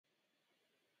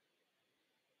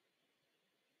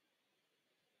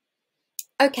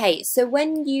Okay, so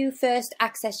when you first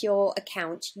access your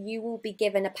account, you will be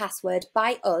given a password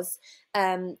by us,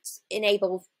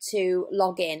 enabled to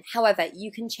log in. However,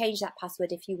 you can change that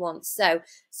password if you want. So,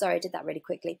 sorry, I did that really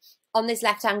quickly. On this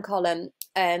left-hand column,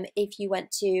 if you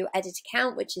went to edit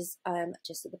account, which is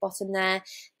just at the bottom there,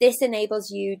 this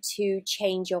enables you to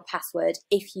change your password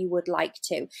if you would like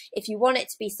to. If you want it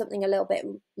to be something a little bit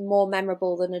more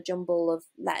memorable than a jumble of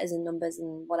letters and numbers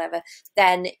and whatever,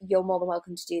 then you're more than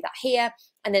welcome to do that here.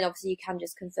 And then obviously you can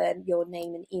just confirm your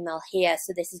name and email here.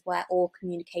 So this is where all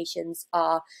communications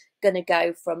are going to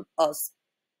go from us.